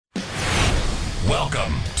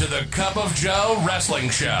Welcome to the Cup of Joe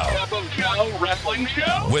Wrestling Show. Cup of Joe Wrestling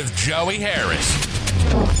Show? With Joey Harris.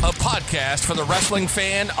 A podcast for the wrestling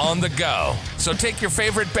fan on the go. So take your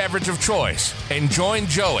favorite beverage of choice and join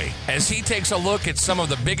Joey as he takes a look at some of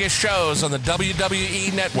the biggest shows on the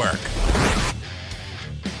WWE Network.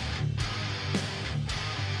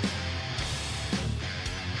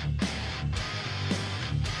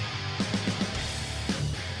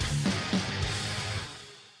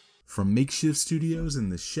 From makeshift studios in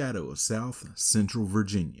the shadow of South Central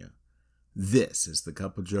Virginia, this is the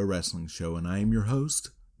Cup of Joe Wrestling Show, and I am your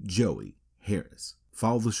host, Joey Harris.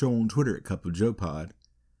 Follow the show on Twitter at Cup of Joe Pod.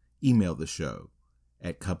 Email the show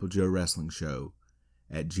at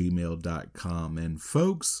cupofjoewrestlingshow@gmail.com. And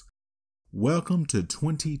folks, welcome to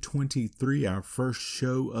 2023, our first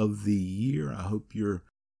show of the year. I hope your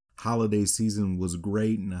holiday season was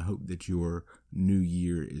great, and I hope that your new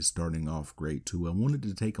year is starting off great too. I wanted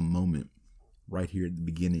to take a moment right here at the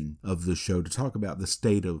beginning of the show to talk about the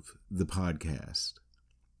state of the podcast,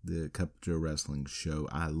 the Cup of Joe Wrestling Show.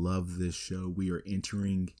 I love this show. We are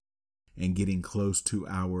entering and getting close to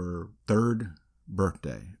our third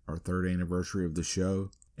birthday, our third anniversary of the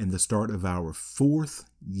show, and the start of our fourth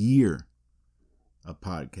year of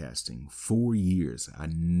podcasting. 4 years. I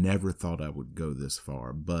never thought I would go this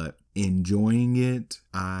far, but enjoying it.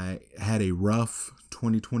 I had a rough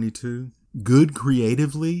 2022. Good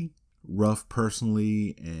creatively, rough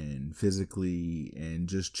personally and physically, and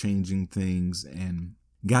just changing things, and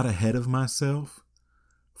got ahead of myself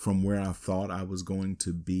from where I thought I was going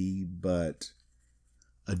to be, but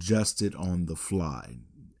adjusted on the fly.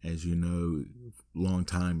 As you know,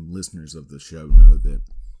 longtime listeners of the show know that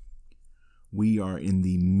we are in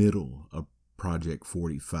the middle of Project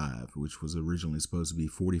 45, which was originally supposed to be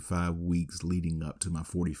 45 weeks leading up to my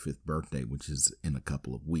 45th birthday, which is in a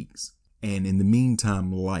couple of weeks. And in the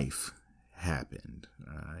meantime, life happened.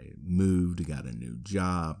 I moved, got a new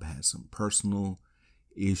job, had some personal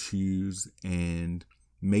issues, and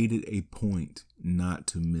made it a point not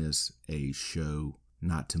to miss a show,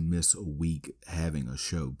 not to miss a week having a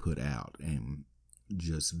show put out. And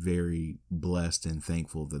just very blessed and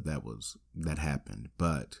thankful that happened.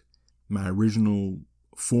 But my original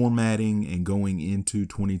formatting and going into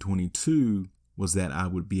 2022 was that I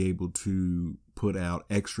would be able to put out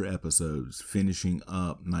extra episodes, finishing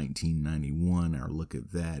up 1991, our look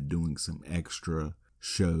at that, doing some extra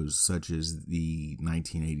shows such as the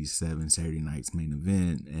 1987 Saturday Night's Main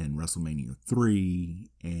Event and WrestleMania 3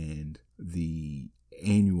 and the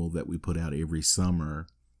annual that we put out every summer,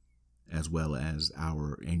 as well as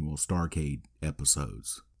our annual Starrcade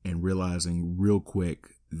episodes, and realizing real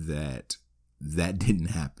quick that didn't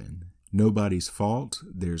happen. Nobody's fault.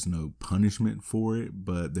 There's no punishment for it,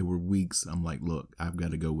 but there were weeks I'm like, look, I've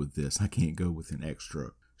got to go with this. I can't go with an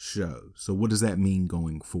extra show. So what does that mean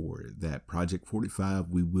going forward? That Project 45,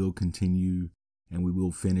 we will continue and we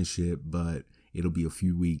will finish it, but it'll be a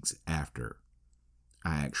few weeks after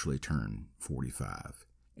I actually turn 45.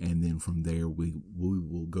 And then from there, we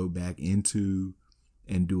will go back into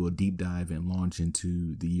and do a deep dive and launch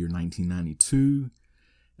into the year 1992,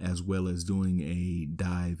 as well as doing a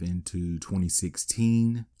dive into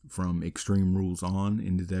 2016 from Extreme Rules on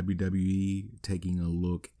into WWE, taking a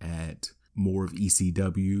look at more of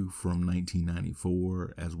ECW from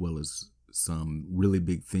 1994, as well as some really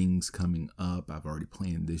big things coming up. I've already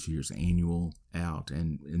planned this year's annual out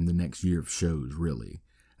and in the next year of shows, really,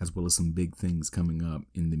 as well as some big things coming up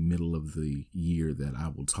in the middle of the year that I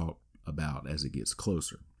will talk about as it gets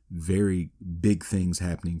closer. Very big things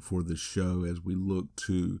happening for the show as we look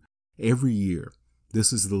to every year.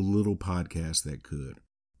 This is the little podcast that could.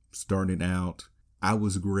 Started out, I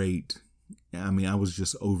was great. I was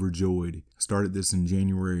just overjoyed. Started this in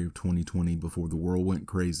January of 2020 before the world went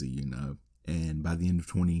crazy, and by the end of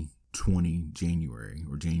 2020, January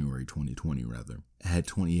 2020 rather, I had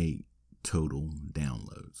 28 total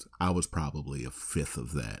downloads. I was probably a fifth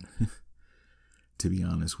of that, to be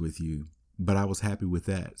honest with you. But I was happy with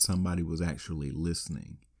that. Somebody was actually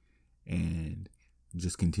listening and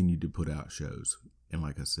just continued to put out shows. And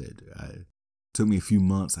like I said, it took me a few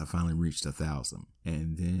months. I finally reached 1,000.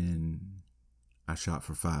 And then I shot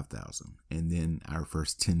for 5,000. And then our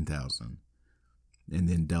first 10,000. And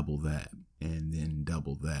then double that. And then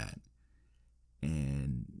double that.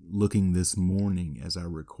 And looking this morning as I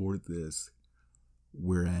record this,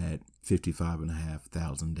 we're at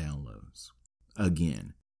 55,500 downloads.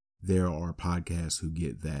 Again, there are podcasts who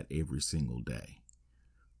get that every single day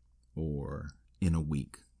or in a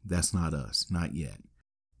week. That's not us, not yet.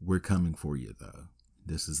 We're coming for you, though.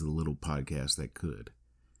 This is a little podcast that could.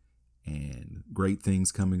 And great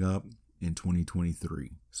things coming up in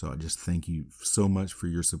 2023. So I just thank you so much for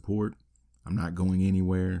your support. I'm not going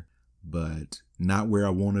anywhere, but not where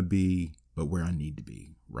I want to be, but where I need to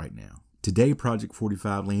be right now. Today, Project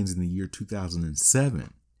 45 lands in the year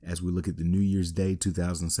 2007 as we look at the New Year's Day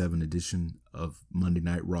 2007 edition of Monday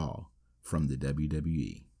Night Raw from the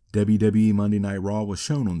WWE. WWE Monday Night Raw was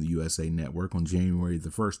shown on the USA Network on January the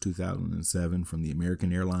 1st, 2007 from the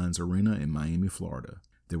American Airlines Arena in Miami, Florida.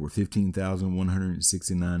 There were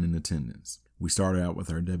 15,169 in attendance. We started out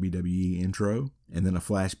with our WWE intro and then a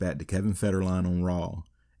flashback to Kevin Federline on Raw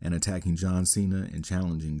and attacking John Cena and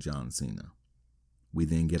challenging John Cena. We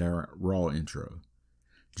then get our Raw intro.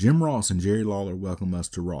 Jim Ross and Jerry Lawler welcome us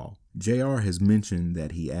to Raw. JR has mentioned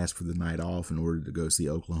that he asked for the night off in order to go see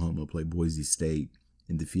Oklahoma play Boise State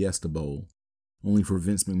in the Fiesta Bowl, only for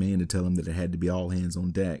Vince McMahon to tell him that it had to be all hands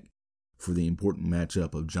on deck for the important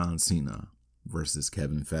matchup of John Cena versus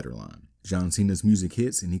Kevin Federline. John Cena's music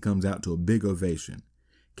hits and he comes out to a big ovation.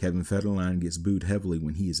 Kevin Federline gets booed heavily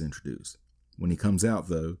when he is introduced. When he comes out,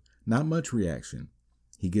 though, not much reaction.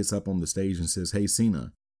 He gets up on the stage and says, "Hey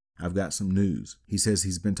Cena, I've got some news." He says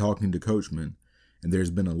he's been talking to Coachman and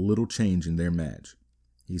there's been a little change in their match.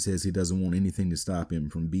 He says he doesn't want anything to stop him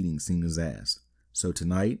from beating Cena's ass. So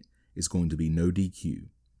tonight is going to be no DQ.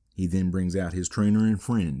 He then brings out his trainer and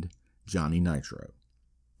friend, Johnny Nitro.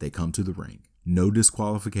 They come to the ring. No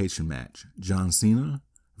disqualification match. John Cena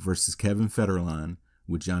versus Kevin Federline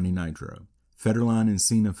with Johnny Nitro. Federline and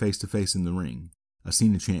Cena face to face in the ring. A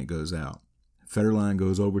Cena chant goes out. Federline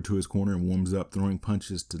goes over to his corner and warms up, throwing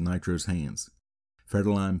punches to Nitro's hands.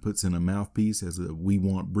 Federline puts in a mouthpiece as a "We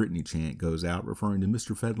Want Britney" chant goes out, referring to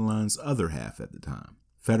Mr. Federline's other half at the time.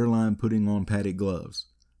 Federline putting on padded gloves.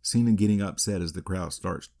 Cena getting upset as the crowd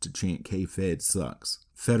starts to chant "K-Fed sucks."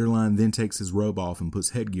 Federline then takes his robe off and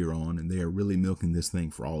puts headgear on, and they are really milking this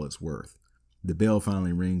thing for all it's worth. The bell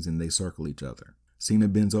finally rings and they circle each other. Cena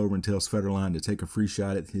bends over and tells Federline to take a free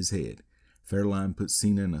shot at his head. Federline puts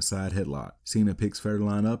Cena in a side headlock. Cena picks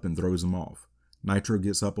Federline up and throws him off. Nitro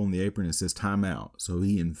gets up on the apron and says "timeout," so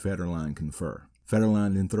he and Federline confer.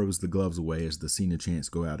 Federline then throws the gloves away as the Cena chants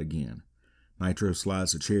go out again. Nitro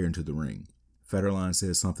slides a chair into the ring. Federline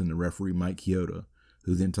says something to referee Mike Chioda,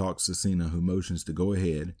 who then talks to Cena, who motions to go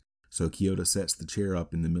ahead, so Chioda sets the chair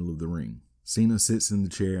up in the middle of the ring. Cena sits in the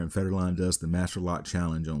chair and Federline does the Master Lock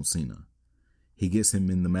challenge on Cena. He gets him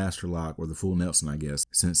in the Master Lock, or the full Nelson, I guess,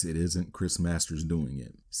 since it isn't Chris Masters doing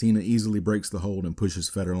it. Cena easily breaks the hold and pushes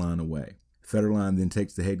Federline away. Federline then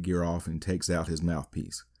takes the headgear off and takes out his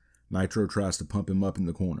mouthpiece. Nitro tries to pump him up in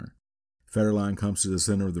the corner. Federline comes to the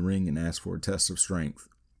center of the ring and asks for a test of strength.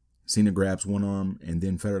 Cena grabs one arm, and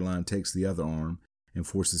then Federline takes the other arm and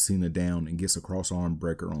forces Cena down and gets a cross-arm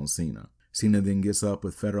breaker on Cena. Cena then gets up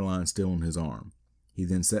with Federline still on his arm. He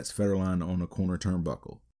then sets Federline on a corner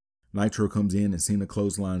turnbuckle. Nitro comes in and Cena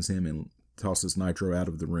clotheslines him and tosses Nitro out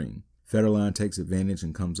of the ring. Federline takes advantage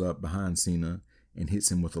and comes up behind Cena and hits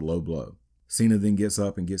him with a low blow. Cena then gets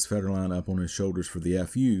up and gets Federline up on his shoulders for the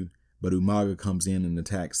FU, but Umaga comes in and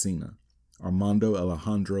attacks Cena. Armando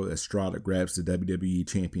Alejandro Estrada grabs the WWE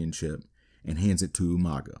Championship and hands it to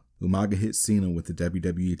Umaga. Umaga hits Cena with the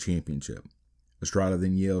WWE Championship. Estrada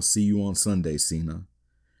then yells, "See you on Sunday, Cena."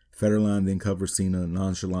 Federline then covers Cena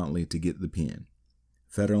nonchalantly to get the pin.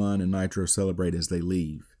 Federline and Nitro celebrate as they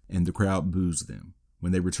leave, and the crowd boos them.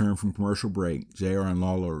 When they return from commercial break, JR and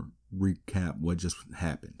Lawler recap what just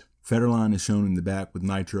happened. Federline is shown in the back with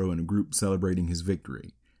Nitro and a group celebrating his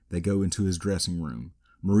victory. They go into his dressing room.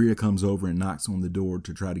 Maria comes over and knocks on the door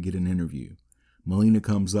to try to get an interview. Melina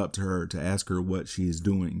comes up to her to ask her what she is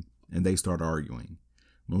doing, and they start arguing.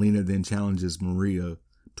 Melina then challenges Maria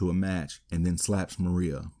to a match and then slaps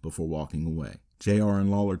Maria before walking away. JR and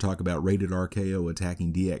Lawler talk about Rated RKO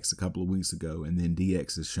attacking DX a couple of weeks ago, and then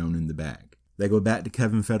DX is shown in the back. They go back to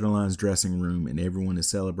Kevin Federline's dressing room, and everyone is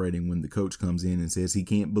celebrating when the coach comes in and says he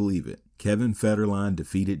can't believe it. Kevin Federline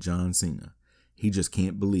defeated John Cena. He just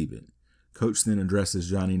can't believe it. Coach then addresses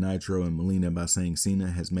Johnny Nitro and Melina by saying Cena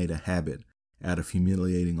has made a habit out of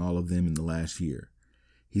humiliating all of them in the last year.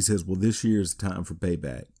 He says, well, this year is the time for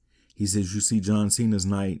payback. He says, you see, John Cena's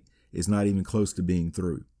night is not even close to being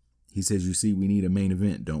through. He says, you see, we need a main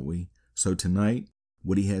event, don't we? So tonight,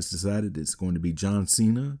 what he has decided is going to be John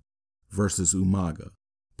Cena versus Umaga,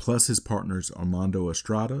 plus his partners Armando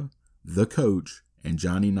Estrada, the coach, and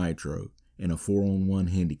Johnny Nitro in a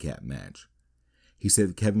 4-on-1 handicap match. He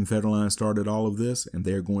said Kevin Federline started all of this, and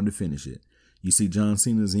they're going to finish it. You see, John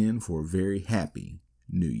Cena's in for a very happy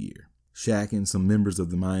New Year. Shaq and some members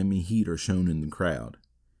of the Miami Heat are shown in the crowd.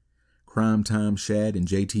 Crime Time Shad and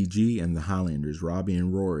JTG and the Highlanders, Robbie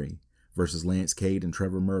and Rory, versus Lance Cade and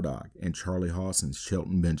Trevor Murdoch and Charlie Haas and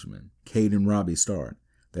Shelton Benjamin. Cade and Robbie start.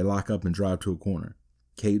 They lock up and drive to a corner.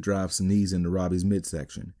 Cade drives some knees into Robbie's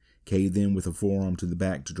midsection. Cade then with a forearm to the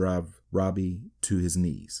back to drive Robbie to his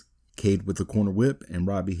knees. Cade with a corner whip, and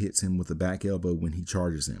Robbie hits him with a back elbow when he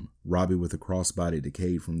charges him. Robbie with a crossbody to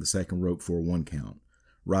Cade from the second rope for a 1 count.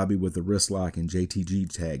 Robbie with a wrist lock and JTG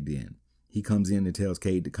tagged in. He comes in and tells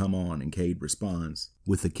Cade to come on, and Cade responds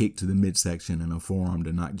with a kick to the midsection and a forearm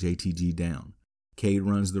to knock JTG down. Cade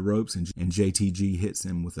runs the ropes, and JTG hits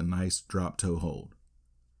him with a nice drop toe hold.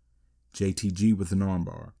 JTG with an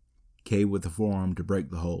armbar. Cade with a forearm to break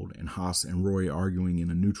the hold, and Haas and Roy arguing in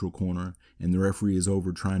a neutral corner, and the referee is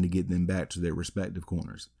over trying to get them back to their respective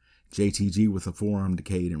corners. JTG with a forearm to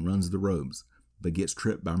Cade and runs the ropes, but gets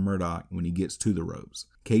tripped by Murdoch when he gets to the ropes.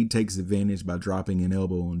 Cade takes advantage by dropping an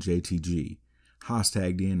elbow on JTG. Haas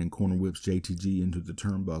tagged in and corner whips JTG into the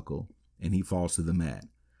turnbuckle, and he falls to the mat.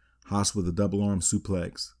 Haas with a double arm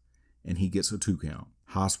suplex, and he gets a 2 count.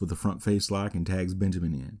 Haas with a front face lock and tags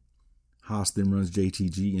Benjamin in. Haas then runs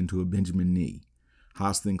JTG into a Benjamin knee.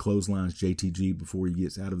 Haas then clotheslines JTG before he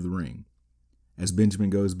gets out of the ring. As Benjamin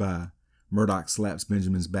goes by, Murdoch slaps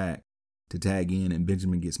Benjamin's back to tag in, and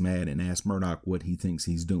Benjamin gets mad and asks Murdoch what he thinks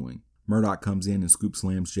he's doing. Murdoch comes in and scoop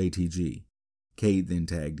slams JTG. Cade then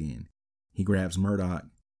tagged in. He grabs Murdoch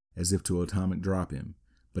as if to atomic drop him,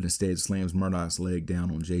 but instead slams Murdoch's leg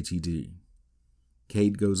down on JTG.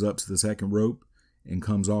 Cade goes up to the second rope and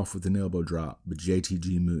comes off with an elbow drop, but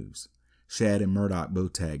JTG moves. Shad and Murdoch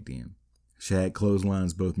both tagged in. Shad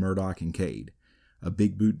clotheslines both Murdoch and Cade. A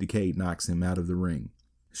big boot to Cade knocks him out of the ring.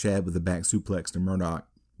 Shad with a back suplex to Murdoch,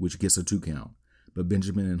 which gets a 2 count, but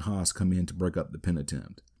Benjamin and Haas come in to break up the pin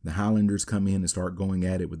attempt. The Highlanders come in and start going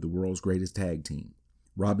at it with the world's greatest tag team.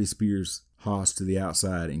 Robbie spears Haas to the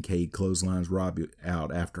outside, and Cade clotheslines Robbie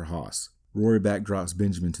out after Haas. Rory backdrops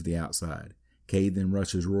Benjamin to the outside. Cade then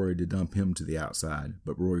rushes Rory to dump him to the outside,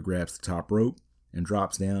 but Rory grabs the top rope and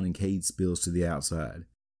drops down, and Cade spills to the outside.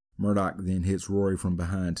 Murdoch then hits Rory from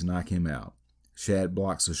behind to knock him out. Shad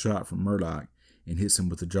blocks a shot from Murdoch and hits him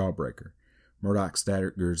with a jawbreaker. Murdoch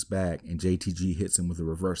staggers back, and JTG hits him with a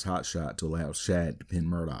reverse hot shot to allow Shad to pin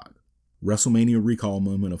Murdoch. WrestleMania recall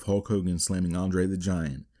moment of Hulk Hogan slamming Andre the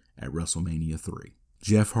Giant at WrestleMania 3.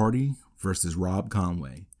 Jeff Hardy versus Rob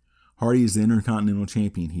Conway. Hardy is the Intercontinental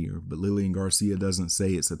Champion here, but Lillian Garcia doesn't say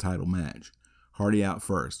it's a title match. Hardy out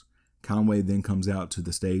first. Conway then comes out to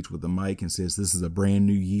the stage with a mic and says this is a brand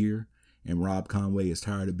new year, and Rob Conway is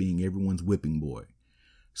tired of being everyone's whipping boy.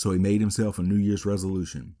 So he made himself a New Year's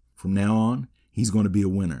resolution. From now on, he's going to be a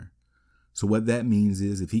winner. So what that means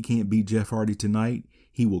is if he can't beat Jeff Hardy tonight,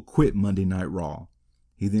 he will quit Monday Night Raw.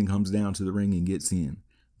 He then comes down to the ring and gets in.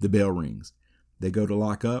 The bell rings. They go to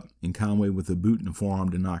lock up, and Conway with a boot and a forearm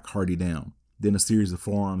to knock Hardy down. Then a series of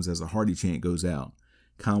forearms as a Hardy chant goes out.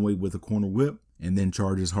 Conway with a corner whip, and then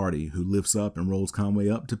charges Hardy, who lifts up and rolls Conway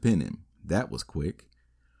up to pin him. That was quick.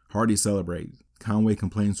 Hardy celebrates. Conway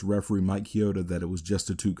complains to referee Mike Chioda that it was just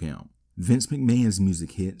a 2 count. Vince McMahon's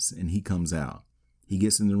music hits, and he comes out. He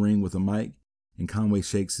gets in the ring with a mic, and Conway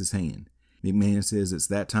shakes his hand. McMahon says it's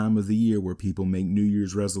that time of the year where people make New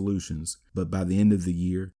Year's resolutions, but by the end of the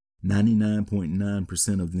year,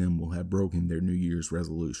 99.9% of them will have broken their New Year's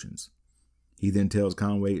resolutions. He then tells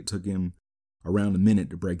Conway it took him around a minute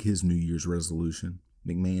to break his New Year's resolution.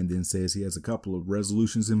 McMahon then says he has a couple of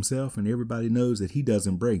resolutions himself, and everybody knows that he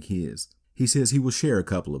doesn't break his. He says he will share a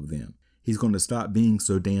couple of them. He's going to stop being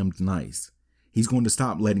so damned nice. He's going to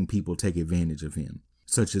stop letting people take advantage of him,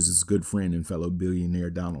 such as his good friend and fellow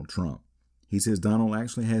billionaire Donald Trump. He says Donald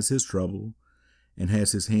actually has his trouble and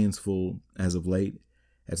has his hands full as of late,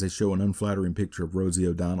 as they show an unflattering picture of Rosie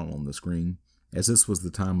O'Donnell on the screen, as this was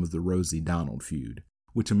the time of the Rosie-Donald feud,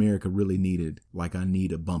 which America really needed, like I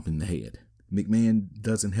need a bump in the head. McMahon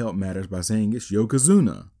doesn't help matters by saying it's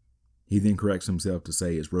Yokozuna. He then corrects himself to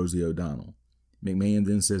say it's Rosie O'Donnell. McMahon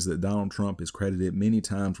then says that Donald Trump is credited many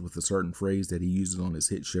times with a certain phrase that he uses on his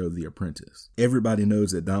hit show, The Apprentice. Everybody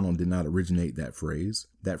knows that Donald did not originate that phrase.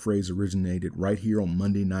 That phrase originated right here on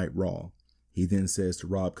Monday Night Raw. He then says to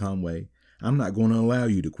Rob Conway, I'm not going to allow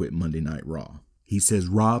you to quit Monday Night Raw. He says,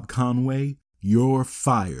 Rob Conway, you're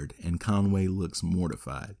fired, and Conway looks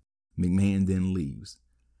mortified. McMahon then leaves.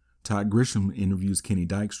 Todd Grisham interviews Kenny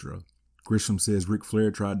Dykstra. Grisham says Ric Flair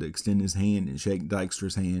tried to extend his hand and shake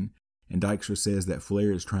Dykstra's hand, and Dykstra says that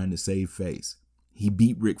Flair is trying to save face. He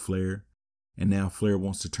beat Ric Flair, and now Flair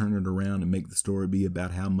wants to turn it around and make the story be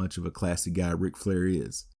about how much of a classy guy Ric Flair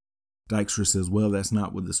is. Dykstra says, well, that's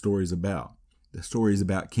not what the story's about. The story's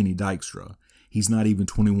about Kenny Dykstra. He's not even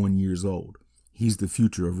 21 years old. He's the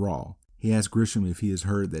future of Raw. He asks Gresham if he has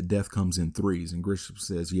heard that death comes in threes, and Gresham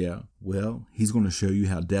says, yeah. Well, he's going to show you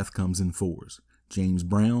how death comes in fours. James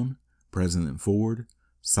Brown, President Ford,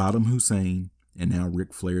 Saddam Hussein, and now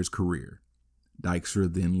Ric Flair's career.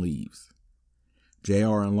 Dykstra then leaves.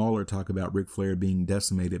 JR and Lawler talk about Ric Flair being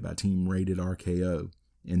decimated by Team Rated RKO,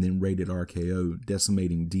 and then Rated RKO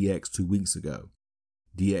decimating DX 2 weeks ago.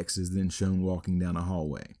 DX is then shown walking down a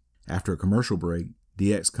hallway. After a commercial break,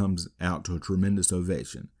 DX comes out to a tremendous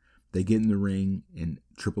ovation. They get in the ring, and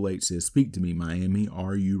Triple H says, "Speak to me, Miami.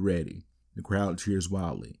 Are you ready?" The crowd cheers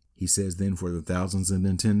wildly. He says then for the thousands in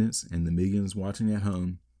attendance and the millions watching at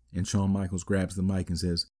home, and Shawn Michaels grabs the mic and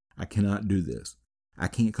says, "I cannot do this. I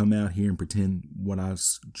can't come out here and pretend what I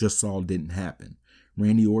just saw didn't happen.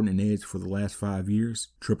 Randy Orton and Edge for the last 5 years,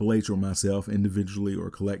 Triple H or myself, individually or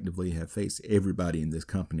collectively, have faced everybody in this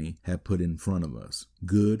company have put in front of us.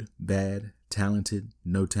 Good, bad, talented,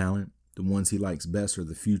 no talent. The ones he likes best are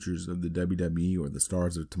the futures of the WWE or the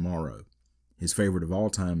stars of tomorrow. His favorite of all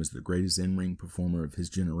time is the greatest in-ring performer of his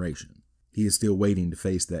generation. He is still waiting to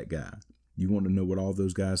face that guy. You want to know what all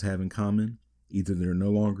those guys have in common? Either they're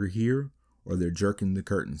no longer here or they're jerking the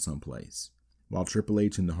curtain someplace. While Triple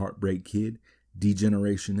H and the Heartbreak Kid,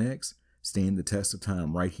 D-Generation X, stand the test of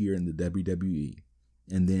time right here in the WWE.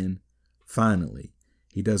 And then, finally,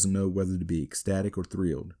 he doesn't know whether to be ecstatic or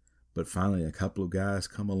thrilled, but finally a couple of guys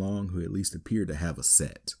come along who at least appear to have a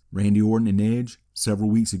set. Randy Orton and Edge, several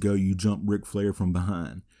weeks ago you jumped Ric Flair from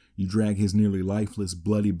behind. You drag his nearly lifeless,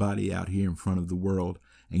 bloody body out here in front of the world,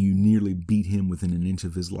 and you nearly beat him within an inch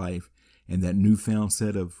of his life, and that newfound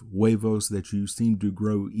set of huevos that you seem to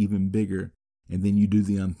grow even bigger, and then you do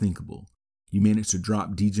the unthinkable. You manage to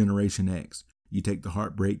drop D-Generation X. You take the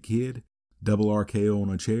Heartbreak Kid, double RKO on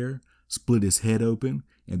a chair, split his head open,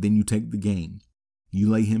 and then you take the game. You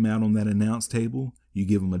lay him out on that announce table, you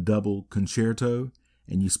give him a double concerto,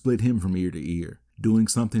 and you split him from ear to ear, doing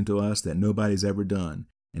something to us that nobody's ever done,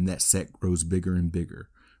 and that set grows bigger and bigger.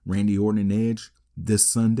 Randy Orton and Edge, this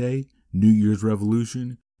Sunday, New Year's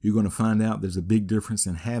Revolution, you're going to find out there's a big difference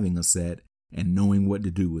in having a set and knowing what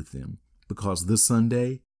to do with them. Because this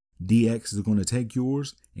Sunday, DX is going to take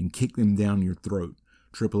yours and kick them down your throat.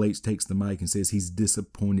 Triple H takes the mic and says he's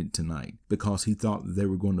disappointed tonight because he thought that they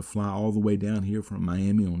were going to fly all the way down here from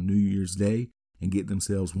Miami on New Year's Day and get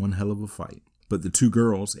themselves one hell of a fight. But the two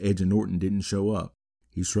girls, Edge and Orton, didn't show up.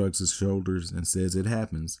 He shrugs his shoulders and says it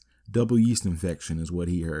happens. Double yeast infection is what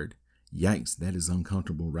he heard. Yikes, that is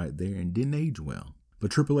uncomfortable right there and didn't age well.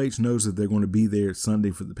 But Triple H knows that they're going to be there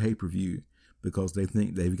Sunday for the pay-per-view because they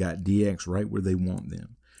think they've got DX right where they want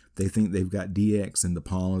them. They think they've got DX in the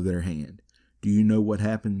palm of their hand. Do you know what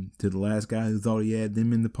happened to the last guy who thought he had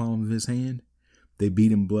them in the palm of his hand? They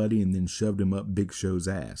beat him bloody and then shoved him up Big Show's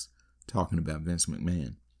ass. Talking about Vince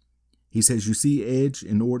McMahon. He says, you see, Edge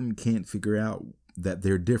and Orton can't figure out that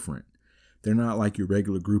they're different. They're not like your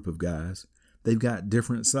regular group of guys. They've got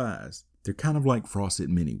different sides. They're kind of like Frosted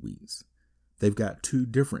Mini-Wheats. They've got two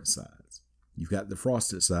different sides. You've got the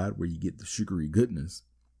frosted side where you get the sugary goodness.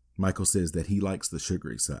 Michael says that he likes the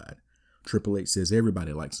sugary side. Triple H says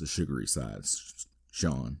everybody likes the sugary side,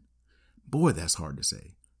 Shawn. Boy, that's hard to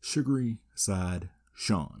say. Sugary side,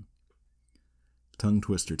 Shawn. Tongue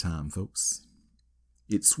twister time, folks.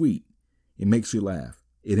 It's sweet. It makes you laugh.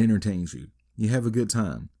 It entertains you. You have a good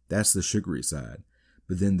time. That's the sugary side.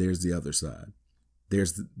 But then there's the other side.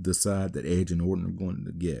 There's the side that Edge and Orton are going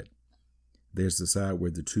to get. There's the side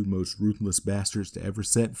where the two most ruthless bastards to ever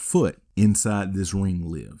set foot inside this ring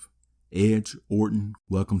live. Edge, Orton,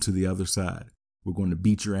 welcome to the other side. We're going to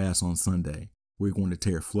beat your ass on Sunday. We're going to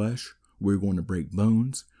tear flesh. We're going to break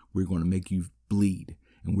bones. We're going to make you bleed.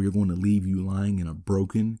 And we're going to leave you lying in a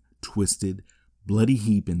broken, twisted, bloody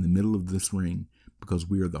heap in the middle of this ring because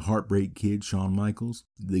we are the Heartbreak Kid, Shawn Michaels,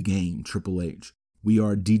 the Game, Triple H. We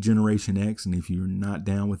are D-Generation X, and if you're not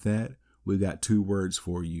down with that, we got two words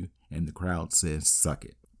for you, and the crowd says, suck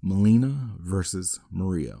it. Melina versus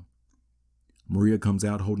Maria. Maria comes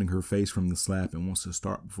out holding her face from the slap and wants to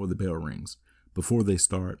start before the bell rings. Before they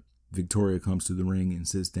start, Victoria comes to the ring and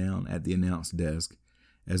sits down at the announce desk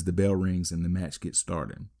as the bell rings and the match gets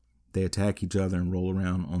started. They attack each other and roll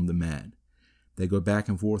around on the mat. They go back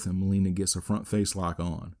and forth and Melina gets a front face lock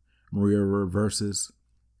on. Maria reverses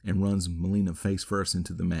and runs Melina face first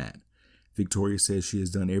into the mat. Victoria says she has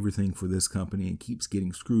done everything for this company and keeps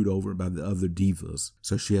getting screwed over by the other divas,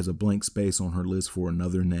 so she has a blank space on her list for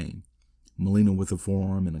another name. Melina with a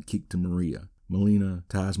forearm and a kick to Maria. Melina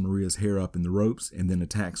ties Maria's hair up in the ropes and then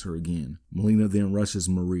attacks her again. Melina then rushes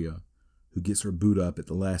Maria, who gets her boot up at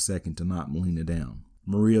the last second to knock Melina down.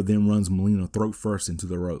 Maria then runs Melina throat first into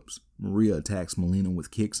the ropes. Maria attacks Melina with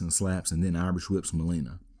kicks and slaps and then Irish whips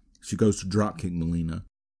Melina. She goes to dropkick Melina,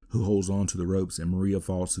 who holds on to the ropes, and Maria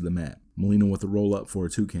falls to the mat. Melina with a roll up for a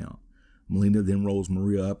 2 count. Melina then rolls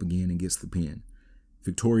Maria up again and gets the pin.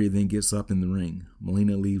 Victoria then gets up in the ring.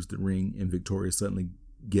 Melina leaves the ring, and Victoria suddenly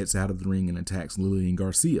gets out of the ring and attacks Lillian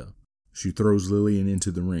Garcia. She throws Lillian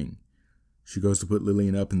into the ring. She goes to put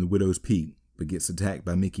Lillian up in the Widow's Peak, but gets attacked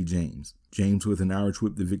by Mickie James. James with an Irish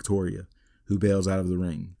whip to Victoria, who bails out of the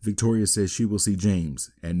ring. Victoria says she will see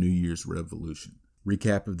James at New Year's Revolution.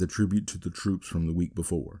 Recap of the tribute to the troops from the week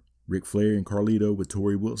before. Ric Flair and Carlito with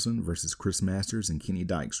Torrie Wilson versus Chris Masters and Kenny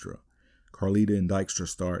Dykstra. Carlito and Dykstra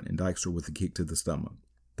start, and Dykstra with a kick to the stomach.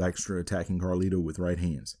 Dykstra attacking Carlito with right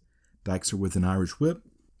hands. Dykstra with an Irish whip,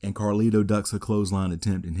 and Carlito ducks a clothesline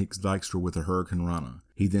attempt and hits Dykstra with a Hurricane Rana.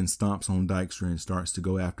 He then stomps on Dykstra and starts to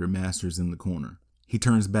go after Masters in the corner. He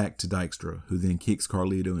turns back to Dykstra, who then kicks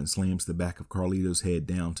Carlito and slams the back of Carlito's head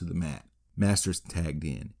down to the mat. Masters tagged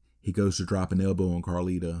in. He goes to drop an elbow on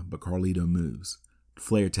Carlito, but Carlito moves.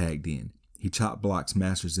 Flair tagged in. He chop blocks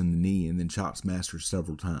Masters in the knee and then chops Masters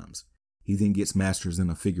several times. He then gets Masters in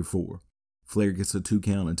a figure 4. Flair gets a 2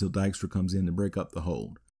 count until Dykstra comes in to break up the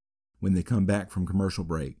hold. When they come back from commercial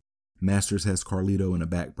break, Masters has Carlito in a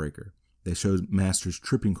backbreaker. They show Masters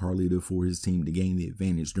tripping Carlito for his team to gain the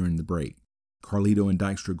advantage during the break. Carlito and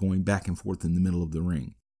Dykstra going back and forth in the middle of the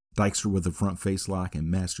ring. Dykstra with a front face lock,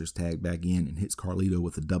 and Masters tag back in and hits Carlito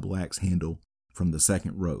with a double axe handle from the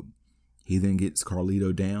second rope. He then gets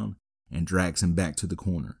Carlito down and drags him back to the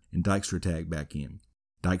corner, and Dykstra tag back in.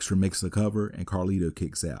 Dykstra makes the cover, and Carlito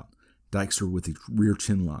kicks out. Dykstra with a rear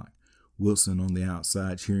chin lock. Wilson on the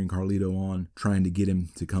outside cheering Carlito on, trying to get him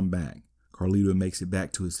to come back. Carlito makes it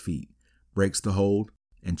back to his feet, breaks the hold,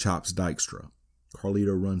 and chops Dykstra.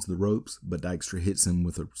 Carlito runs the ropes, but Dykstra hits him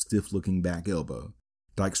with a stiff-looking back elbow.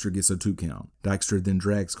 Dykstra gets a 2 count. Dykstra then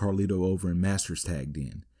drags Carlito over, and Masters tagged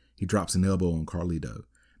in. He drops an elbow on Carlito.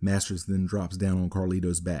 Masters then drops down on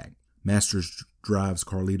Carlito's back. Masters drives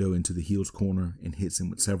Carlito into the heel's corner and hits him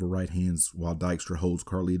with several right hands while Dykstra holds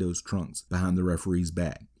Carlito's trunks behind the referee's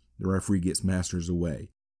back. The referee gets Masters away.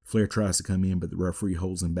 Flair tries to come in, but the referee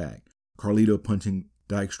holds him back. Carlito punching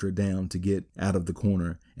Dykstra down to get out of the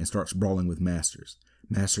corner and starts brawling with Masters.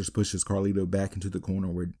 Masters pushes Carlito back into the corner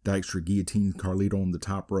where Dykstra guillotines Carlito on the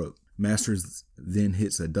top rope. Masters then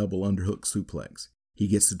hits a double underhook suplex. He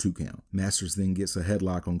gets a 2 count. Masters then gets a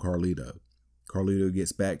headlock on Carlito. Carlito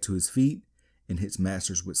gets back to his feet and hits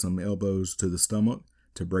Masters with some elbows to the stomach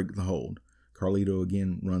to break the hold. Carlito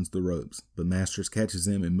again runs the ropes, but Masters catches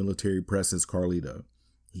him and military presses Carlito.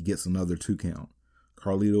 He gets another 2 count.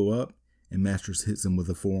 Carlito up, and Masters hits him with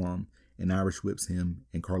a forearm and Irish whips him,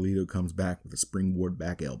 and Carlito comes back with a springboard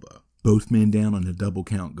back elbow. Both men down on a double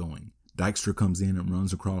count going. Dykstra comes in and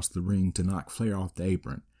runs across the ring to knock Flair off the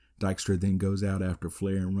apron. Dykstra then goes out after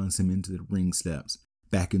Flair and runs him into the ring steps.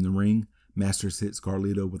 Back in the ring, Masters hits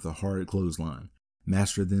Carlito with a hard clothesline.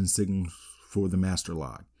 Masters then signals for the master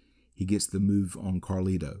lock. He gets the move on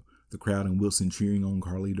Carlito. The crowd and Wilson cheering on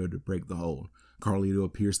Carlito to break the hold. Carlito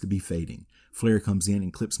appears to be fading. Flair comes in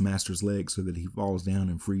and clips Masters' leg so that he falls down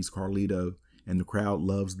and frees Carlito, and the crowd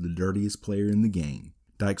loves the dirtiest player in the game.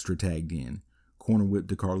 Dykstra tagged in. Corner whip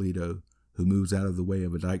to Carlito, who moves out of the way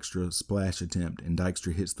of a Dykstra splash attempt, and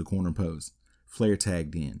Dykstra hits the corner post. Flair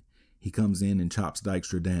tagged in. He comes in and chops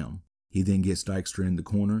Dykstra down. He then gets Dykstra in the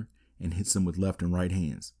corner and hits him with left and right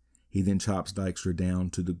hands. He then chops Dykstra down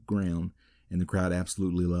to the ground, and the crowd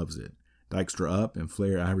absolutely loves it. Dykstra up, and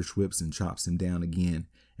Flair Irish whips and chops him down again,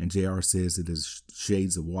 and JR says it is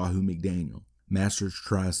shades of Wahoo McDaniel. Masters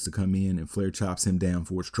tries to come in, and Flair chops him down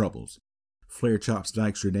for his troubles. Flair chops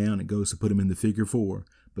Dykstra down and goes to put him in the figure 4,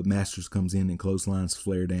 but Masters comes in and clotheslines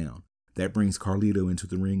Flair down. That brings Carlito into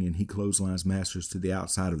the ring, and he clotheslines Masters to the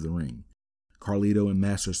outside of the ring. Carlito and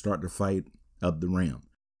Masters start to fight up the ramp.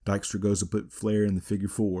 Dykstra goes to put Flair in the figure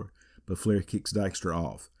 4, but Flair kicks Dykstra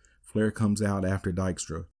off. Flair comes out after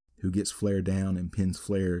Dykstra, who gets Flair down and pins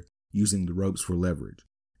Flair using the ropes for leverage.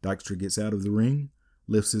 Dykstra gets out of the ring,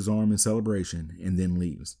 lifts his arm in celebration, and then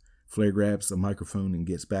leaves. Flair grabs a microphone and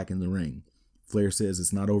gets back in the ring. Flair says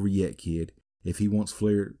it's not over yet, kid. If he wants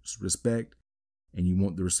Flair's respect, and you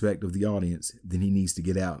want the respect of the audience, then he needs to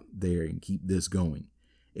get out there and keep this going.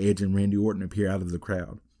 Edge and Randy Orton appear out of the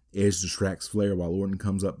crowd. Edge distracts Flair while Orton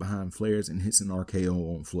comes up behind Flair's and hits an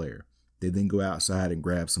RKO on Flair. They then go outside and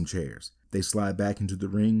grab some chairs. They slide back into the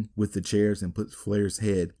ring with the chairs and put Flair's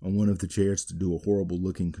head on one of the chairs to do a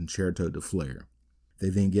horrible-looking concerto to Flair. They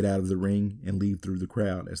then get out of the ring and leave through the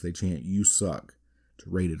crowd as they chant "You Suck" to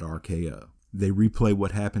Rated RKO. They replay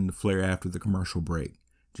what happened to Flair after the commercial break.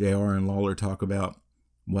 JR and Lawler talk about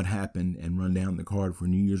what happened and run down the card for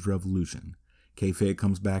New Year's Revolution. Kayfabe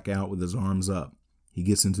comes back out with his arms up. He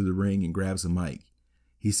gets into the ring and grabs a mic.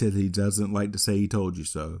 He said he doesn't like to say he told you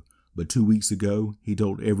so, but 2 weeks ago, he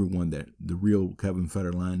told everyone that the real Kevin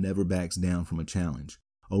Federline never backs down from a challenge,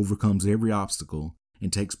 overcomes every obstacle,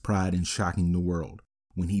 and takes pride in shocking the world.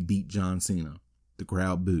 When he beat John Cena, the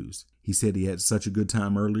crowd boos. He said he had such a good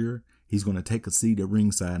time earlier, he's going to take a seat at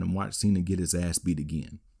ringside and watch Cena get his ass beat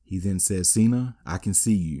again. He then says, "Cena, I can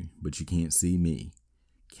see you, but you can't see me."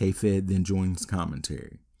 K-Fed then joins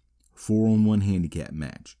commentary. 4-on-1 handicap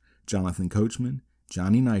match. Jonathan Coachman,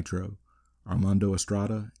 Johnny Nitro, Armando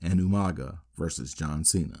Estrada, and Umaga versus John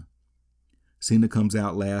Cena. Cena comes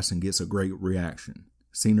out last and gets a great reaction.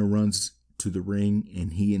 Cena runs to the ring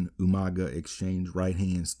and he and Umaga exchange right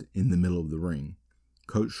hands in the middle of the ring.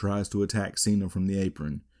 Coach tries to attack Cena from the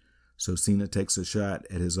apron, so Cena takes a shot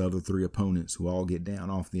at his other 3 opponents who all get down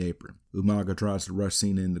off the apron. Umaga tries to rush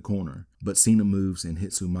Cena in the corner, but Cena moves and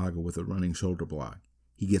hits Umaga with a running shoulder block.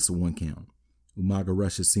 He gets a 1 count. Umaga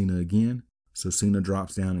rushes Cena again, so Cena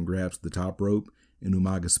drops down and grabs the top rope, and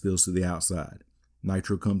Umaga spills to the outside.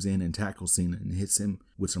 Nitro comes in and tackles Cena and hits him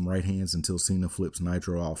with some right hands until Cena flips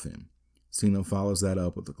Nitro off him. Cena follows that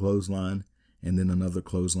up with a clothesline, and then another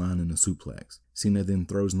clothesline and a suplex. Cena then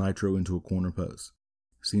throws Nitro into a corner post.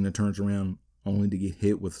 Cena turns around only to get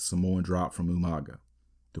hit with a Samoan drop from Umaga.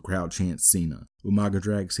 The crowd chants Cena. Umaga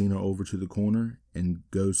drags Cena over to the corner and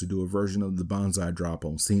goes to do a version of the Banzai drop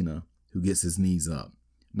on Cena, who gets his knees up.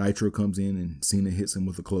 Nitro comes in and Cena hits him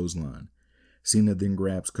with a clothesline. Cena then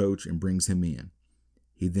grabs Coach and brings him in.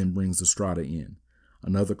 He then brings Estrada in.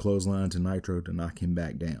 Another clothesline to Nitro to knock him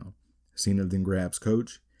back down. Cena then grabs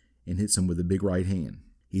Coach and hits him with a big right hand.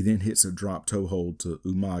 He then hits a drop toe hold to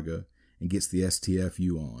Umaga and gets the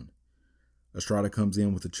STFU on. Estrada comes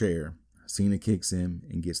in with a chair. Cena kicks him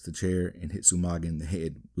and gets the chair and hits Umaga in the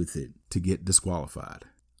head with it to get disqualified.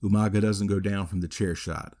 Umaga doesn't go down from the chair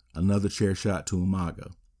shot. Another chair shot to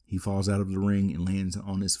Umaga. He falls out of the ring and lands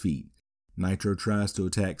on his feet. Nitro tries to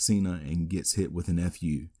attack Cena and gets hit with an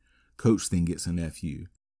FU. Coach then gets an FU.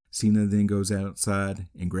 Cena then goes outside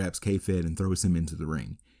and grabs K-Fed and throws him into the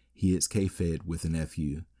ring. He hits K-Fed with an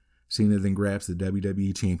FU. Cena then grabs the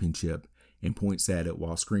WWE Championship and points at it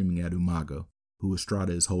while screaming at Umaga, who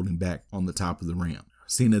Estrada is holding back on the top of the ramp.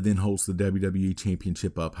 Cena then holds the WWE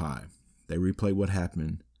Championship up high. They replay what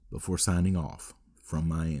happened before signing off from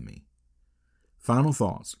Miami. Final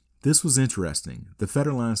thoughts. This was interesting. The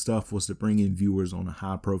Federline stuff was to bring in viewers on a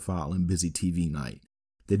high-profile and busy TV night.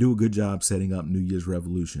 They do a good job setting up New Year's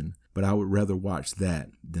Revolution, but I would rather watch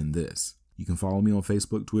that than this. You can follow me on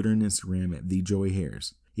Facebook, Twitter, and Instagram at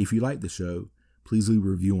TheJoeyHarris. If you like the show, please leave a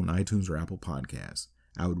review on iTunes or Apple Podcasts.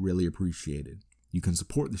 I would really appreciate it. You can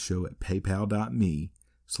support the show at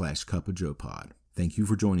paypal.me/cupofjoepod. Thank you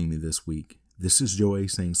for joining me this week. This is Joey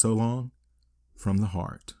saying so long from the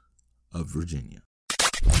heart of Virginia.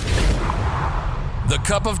 The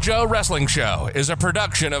Cup of Joe Wrestling Show is a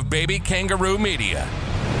production of Baby Kangaroo Media.